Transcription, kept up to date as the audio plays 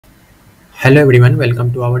Hello everyone,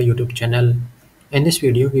 welcome to our YouTube channel. In this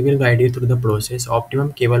video, we will guide you through the process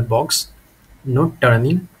Optimum cable box not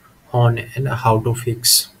turning on and how to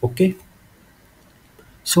fix. Okay.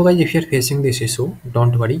 So guys, if you are facing this issue,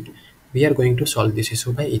 don't worry. We are going to solve this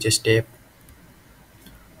issue by each step.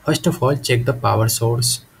 First of all, check the power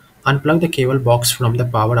source. Unplug the cable box from the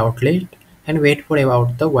power outlet and wait for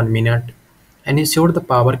about the 1 minute. And ensure the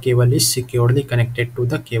power cable is securely connected to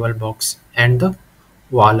the cable box and the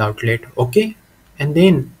wall outlet. Okay. And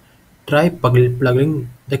then try plugging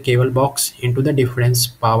the cable box into the difference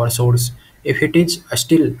power source. If it is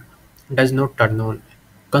still does not turn on,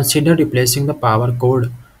 consider replacing the power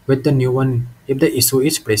cord with the new one if the issue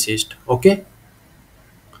is persist. Okay.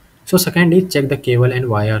 So second is check the cable and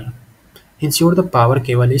wire. Ensure the power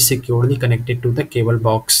cable is securely connected to the cable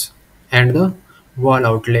box and the wall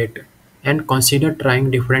outlet, and consider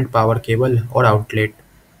trying different power cable or outlet.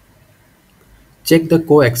 Check the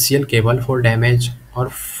coaxial cable for damage or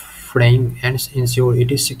fraying and ensure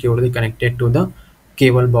it is securely connected to the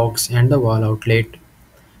cable box and the wall outlet.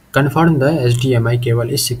 Confirm the HDMI cable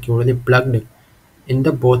is securely plugged in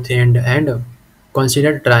the both end and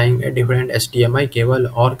consider trying a different HDMI cable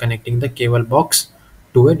or connecting the cable box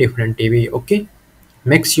to a different TV. Okay.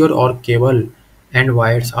 Make sure all cable and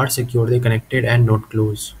wires are securely connected and not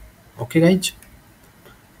closed. Okay guys.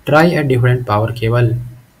 Try a different power cable.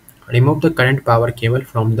 Remove the current power cable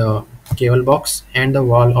from the cable box and the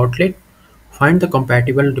wall outlet. Find the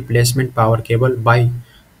compatible replacement power cable by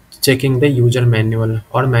checking the user manual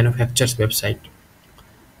or manufacturer's website.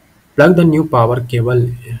 Plug the new power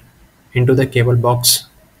cable into the cable box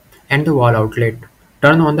and the wall outlet.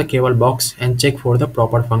 Turn on the cable box and check for the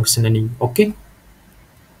proper functioning. Okay.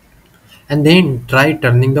 And then try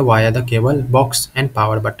turning the via the cable box and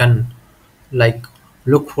power button. Like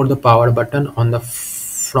look for the power button on the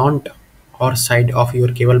front or side of your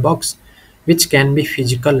cable box, which can be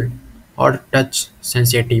physical or touch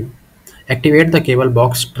sensitive. Activate the cable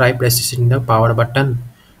box, try pressing the power button.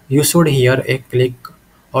 You should hear a click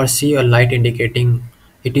or see a light indicating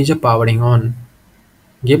it is a powering on.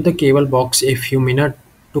 Give the cable box a few minutes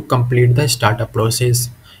to complete the startup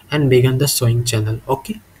process and begin the showing channel.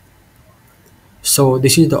 Okay. So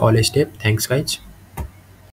this is the all step. Thanks guys.